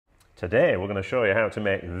Today we're going to show you how to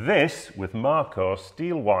make this with Marco's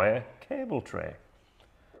steel wire cable tray.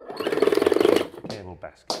 Cable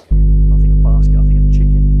basket. When I think of basket, I think of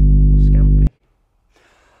chicken. Or scampi.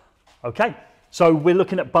 Okay, so we're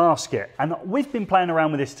looking at basket, and we've been playing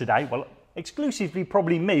around with this today. Well, exclusively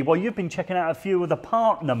probably me, while you've been checking out a few of the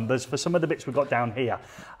part numbers for some of the bits we've got down here.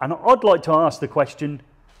 And I'd like to ask the question,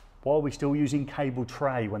 why are we still using cable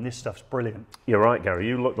tray when this stuff's brilliant? You're right, Gary.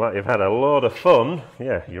 You look like you've had a lot of fun.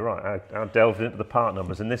 Yeah, you're right. I delved into the part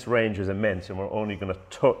numbers, and this range is immense, and we're only going to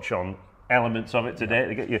touch on elements of it today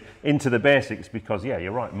to get you into the basics, because, yeah,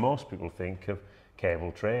 you're right. Most people think of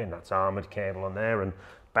cable tray, and that's armoured cable on there, and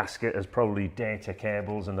basket as probably data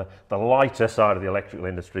cables and the lighter side of the electrical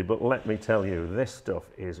industry. But let me tell you, this stuff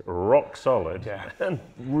is rock solid and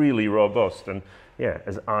really robust, and yeah,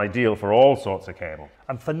 is ideal for all sorts of cable.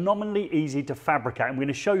 And phenomenally easy to fabricate. I'm going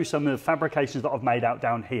to show you some of the fabrications that I've made out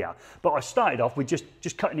down here. But I started off with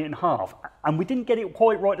just cutting it in half, and we didn't get it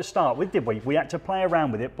quite right to start with, did we? We had to play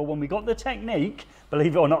around with it, but when we got the technique,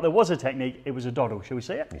 believe it or not, there was a technique, it was a doddle. Shall we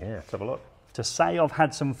see it? Yeah, let's have a look. To say I've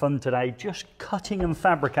had some fun today just cutting and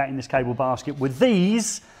fabricating this cable basket with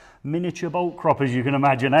these miniature bolt croppers, you can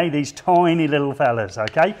imagine, eh? These tiny little fellas,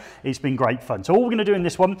 okay? It's been great fun. So all we're going to do in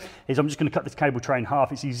this one is I'm just going to cut this cable tray in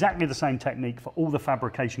half. It's exactly the same technique for all the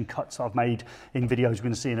fabrication cuts I've made in videos we're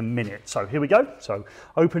going to see in a minute. So here we go. So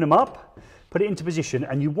open them up, put it into position,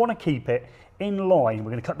 and you want to keep it in line.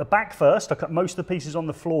 We're going to cut the back first. I cut most of the pieces on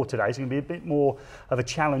the floor today. It's going to be a bit more of a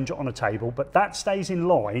challenge on a table, but that stays in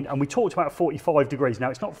line. And we talked about 45 degrees.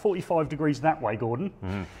 Now, it's not 45 degrees that way,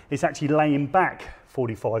 Gordon. It's actually laying back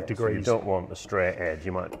 45 degrees. So you don't want a straight edge.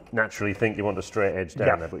 You might naturally think you want a straight edge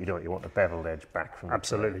down there, but you don't. You want a beveled edge back from the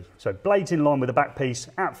Absolutely. So blades in line with the back piece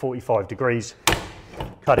at 45 degrees.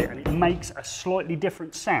 Cut it, and it makes a slightly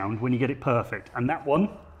different sound when you get it perfect. And that one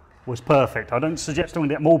was perfect. I don't suggest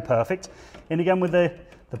doing it more perfect. In again with the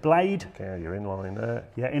blade. Okay, you're in line there.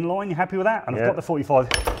 Yeah, in line. You happy with that? And I've got the 45.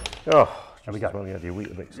 Oh, there we go. Well, you had your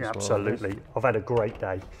Weetabix as Absolutely. I've had a great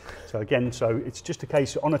day. So again, so it's just a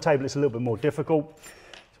case on a table. It's a little bit more difficult.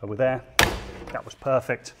 So we're there. That was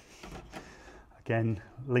perfect. Again,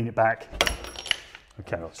 lean it back.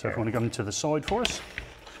 Okay. So if you want to come to the side for us.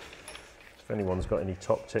 If anyone's got any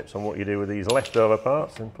top tips on what you do with these leftover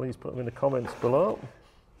parts, then please put them in the comments below.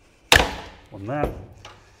 One there,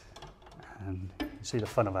 and you see the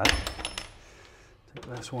fun of that. Take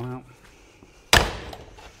this one out.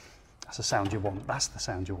 That's the sound you want. That's the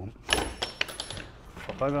sound you want.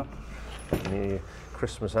 Flop over. New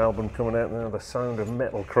Christmas album coming out now, the sound of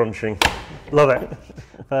metal crunching. Love it.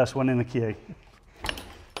 First one in the queue.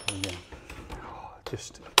 Yeah. Oh,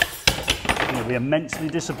 just going to be immensely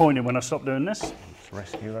disappointed when I stop doing this. Let's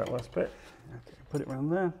rescue that last bit. Okay, put it around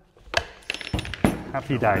there.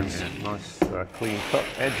 Happy days. Yeah, nice clean cut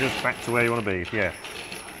edges back to where you want to be. Yeah.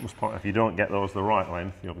 Most part, if you don't get those the right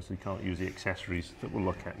length, you obviously can't use the accessories that we'll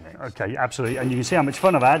look at next. Okay, absolutely. And you can see how much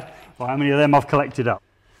fun I've had by how many of them I've collected up.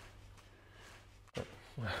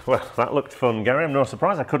 Well, that looked fun, Gary. I'm no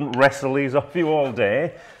surprise I couldn't wrestle these off you all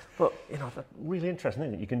day. But, you know, that's really interesting,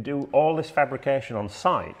 isn't it? You can do all this fabrication on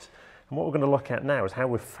site. And what we're going to look at now is how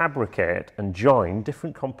we fabricate and join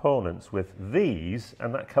different components with these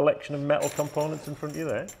and that collection of metal components in front of you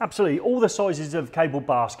there. Absolutely. All the sizes of cable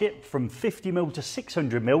basket from 50mm to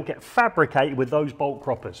 600mm get fabricated with those bolt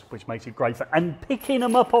croppers, which makes it great for, and picking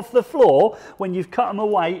them up off the floor when you've cut them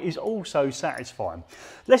away is also satisfying.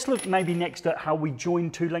 Let's look maybe next at how we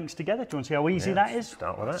join two lengths together. Do you want to see how easy that is?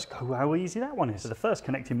 Start with Let's go how easy that one is. So the first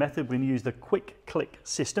connecting method, we're going to use the Quik Clik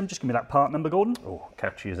system. Just give me that part number, Gordon. Oh,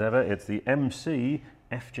 catchy as ever. It's the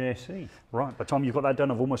MCFJC. Right, by the time you've got that done,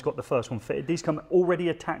 I've almost got the first one fitted. These come already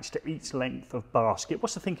attached to each length of basket.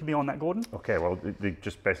 What's the thinking behind that, Gordon? Okay, well, they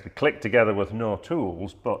just basically click together with no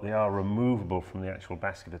tools, but they are removable from the actual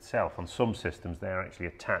basket itself. On some systems, they're actually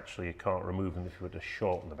attached, so you can't remove them if you were to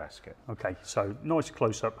shorten the basket. Okay, so nice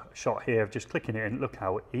close-up shot here of just clicking it in. Look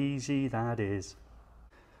how easy that is.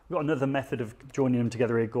 We've got another method of joining them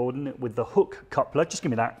together here, Gordon, with the hook coupler. Just give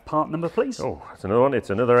me that part number, please. Oh, that's another one. It's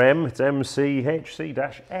another M. It's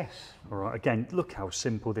MCHC-S. All right, again, look how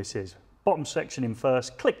simple this is. Bottom section in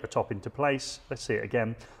first, click the top into place. Let's see it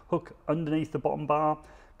again. Hook underneath the bottom bar,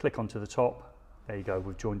 click onto the top. There you go,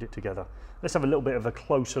 we've joined it together. Let's have a little bit of a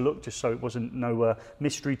closer look, just so it wasn't no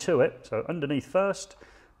mystery to it. So underneath first,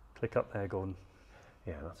 click up there, Gordon.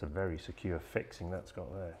 Yeah, that's a very secure fixing that's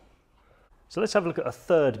got there. So let's have a look at a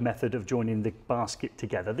third method of joining the basket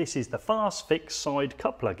together. This is the fast fix side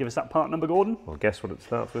coupler. Give us that part number, Gordon. Well, guess what it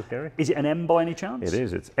starts with, Gary? Is it an M by any chance? It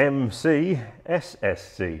is. It's MCSSC.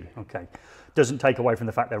 Okay. doesn't take away from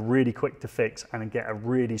the fact they're really quick to fix and get a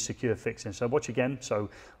really secure fix in. So watch again. So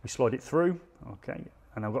we slide it through, okay,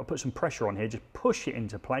 and I've got to put some pressure on here, just push it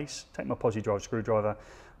into place, take my posi drive screwdriver,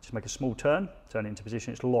 just make a small turn it into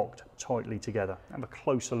position. It's locked tightly together. Have a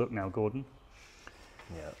closer look now, Gordon.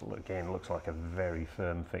 Yeah, again, looks like a very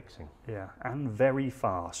firm fixing. Yeah, and very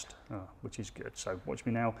fast, which is good. So watch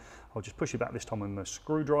me now. I'll just push it back this time with my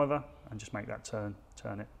screwdriver and just make that turn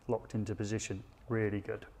it locked into position. Really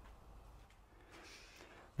good.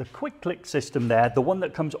 The Quik Clik system there, the one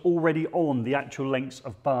that comes already on the actual lengths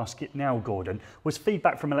of basket now, Gordon, was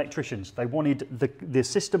feedback from electricians. They wanted the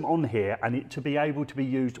system on here and it to be able to be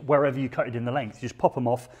used wherever you cut it in the length. You just pop them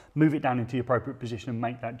off, move it down into the appropriate position and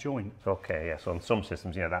make that joint. Okay, yeah, so on some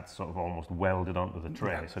systems, yeah, that's sort of almost welded onto the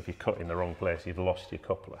tray. Yeah. So if you cut in the wrong place, you've lost your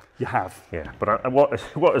coupler. You have. Yeah, but what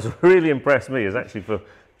has really impressed me is actually for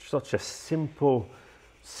such a simple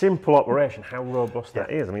operation, how robust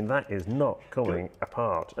that is. I mean, that is not coming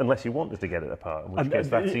apart unless you wanted to get it apart, in which case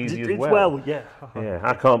that's easy as well. Yeah. Yeah,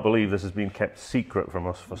 I can't believe this has been kept secret from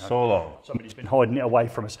us for so long. Somebody's been hiding it away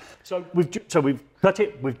from us. So we've cut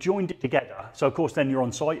it, we've joined it together. So of course then you're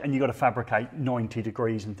on site and you've got to fabricate 90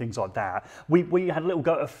 degrees and things like that. We had a little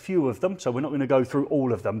go at a few of them, so we're not going to go through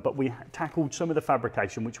all of them, but we tackled some of the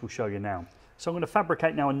fabrication, which we'll show you now. So I'm going to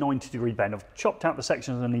fabricate now a 90-degree bend. I've chopped out the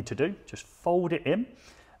sections I need to do, just fold it in.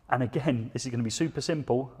 And again, this is going to be super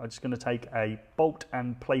simple. I'm just going to take a bolt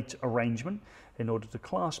and plate arrangement in order to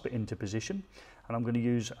clasp it into position. And I'm going to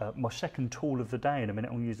use my second tool of the day in a minute.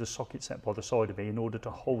 I'm going to use the socket set by the side of me in order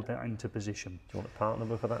to hold that into position. Do you want a part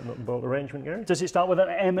number for that nut and bolt arrangement, Gary? Does it start with an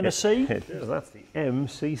M and a C? It does. That's the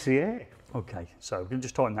MCCA. Okay, so we're going to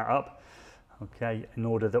just tighten that up, okay, in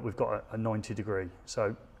order that we've got a 90 degree.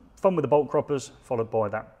 So thumb with the bolt croppers, followed by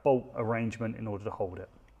that bolt arrangement in order to hold it.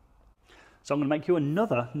 So I'm going to make you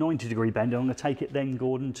another 90-degree bend, and I'm going to take it then,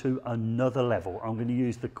 Gordon, to another level. I'm going to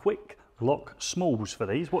use the Quik Lock Smalls for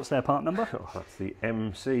these. What's their part number? Oh, that's the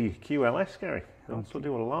MCQLS, Gary. I'll still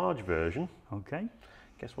do a large version. Okay.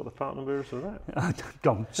 Guess what the part number is for that?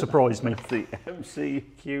 Go on, surprise me. It's the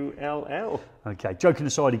MCQLL. Okay, joking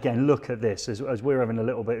aside again, look at this. As we're having a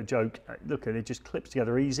little bit of joke, look at it, just clips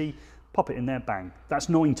together easy. Pop it in there, bang. That's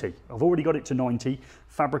 90. I've already got it to 90.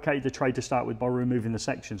 Fabricated the tray to start with by removing the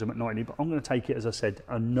sections. I'm at 90, but I'm going to take it, as I said,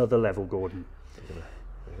 another level, Gordon. What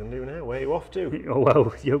are you going to do now? Where are you off to? Oh,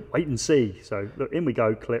 well, you wait and see. So look, in we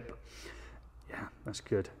go, clip. Yeah, that's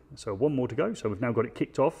good. So one more to go. So we've now got it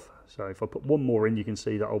kicked off. So if I put one more in, you can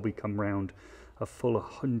see that I'll be come round a full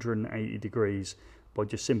 180 degrees by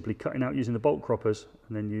just simply cutting out using the bolt croppers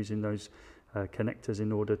and then using those connectors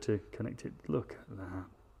in order to connect it. Look at that.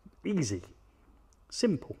 Easy,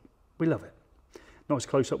 simple, we love it. Nice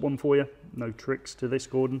close-up one for you, no tricks to this,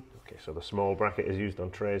 Gordon. Okay, so the small bracket is used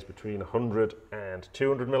on trays between 100 and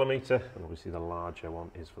 200 millimetre, and obviously the larger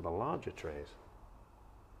one is for the larger trays.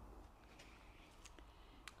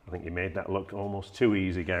 I think you made that look almost too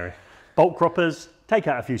easy, Gary. Bolt croppers, take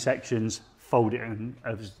out a few sections, fold it in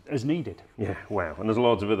as needed. Yeah, wow, and there's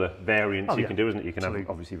loads of other variants you can do, isn't it? You can Absolutely.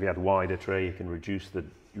 have, obviously if you had a wider tray, you can reduce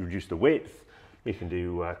the width, you can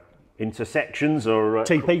do intersections or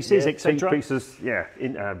T-pieces, etc. T-pieces, yeah,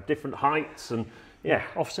 in different heights and yeah,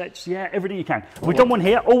 offsets, yeah, everything you can. We've done one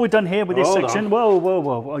here. All we've done here with this section. Whoa, whoa,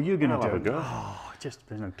 whoa! What are you going to do? Oh, just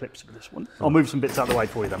there's no clips for this one. I'll move some bits out of the way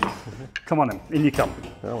for you then. Come on in you come.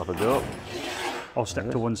 I'll have a go. I'll step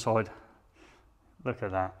to one side. Look at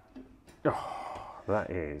that. Oh, that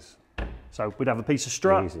is. So we'd have a piece of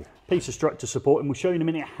strut to support, and we'll show you in a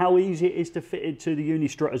minute how easy it is to fit into the uni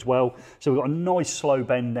strut as well. So we've got a nice slow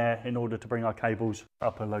bend there in order to bring our cables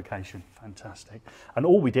up a location. Fantastic. And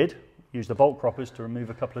all we did, use the bolt croppers to remove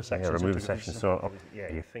a couple of sections. Yeah, remove a section. So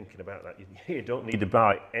yeah, you're thinking about that. You don't need to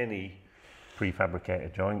buy any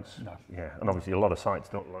prefabricated joints. No. Yeah, and obviously a lot of sites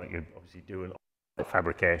don't like you obviously doing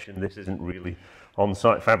fabrication. This isn't really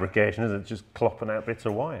on-site fabrication, is it? Just clopping out bits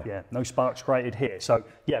of wire. Yeah, no sparks created here. So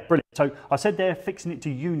yeah, brilliant. So I said there, fixing it to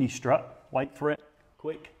uni strut. Wait for it.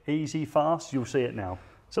 Quick, easy, fast. You'll see it now.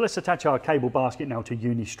 So let's attach our cable basket now to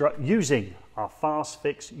uni strut using our fast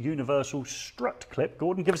fix universal strut clip.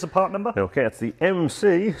 Gordon, give us the part number. Okay, it's the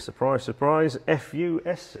MC, surprise, surprise,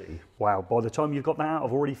 FUSC. Wow, by the time you've got that out,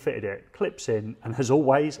 I've already fitted it. Clips in, and as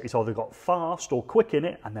always, it's either got fast or quick in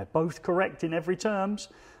it, and they're both correct in every terms.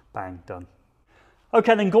 Bang, done.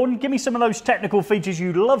 Okay then, Gordon, give me some of those technical features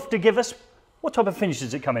you love to give us. What type of finish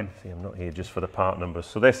does it come in? See, I'm not here just for the part numbers.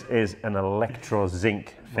 So this is an electro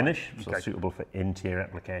zinc finish, so suitable for interior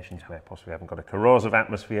applications where possibly haven't got a corrosive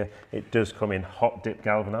atmosphere. It does come in hot dip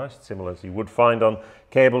galvanized, similar as you would find on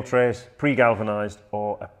cable trays, pre-galvanized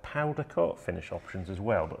or a powder coat finish options as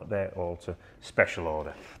well, but they're all to special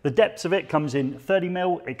order. The depths of it comes in 30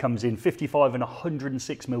 mil, it comes in 55 and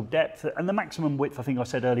 106 mil depth, and the maximum width, I think I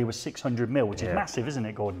said earlier, was 600 mil, which is massive, isn't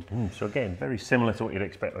it, Gordon? So again, very similar to what you'd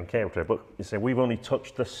expect on cable tray, but you say we've only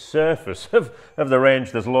touched the surface of the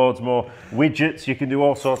range. There's loads more widgets you can do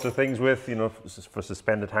all sorts of things with, you know, for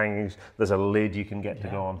suspended hangings. There's a lid you can get to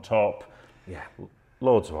go on top. Yeah,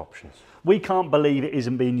 loads of options. We can't believe it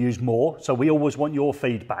isn't being used more, so we always want your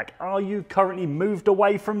feedback. Are you currently moved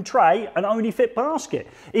away from tray and only fit basket?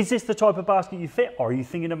 Is this the type of basket you fit, or are you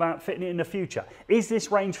thinking about fitting it in the future? Is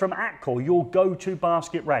this range from Atkore your go-to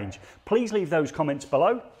basket range? Please leave those comments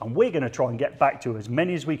below, and we're going to try and get back to as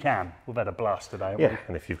many as we can. We've had a blast today, haven't we?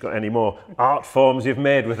 And if you've got any more art forms you've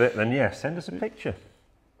made with it, then yeah, send us a picture.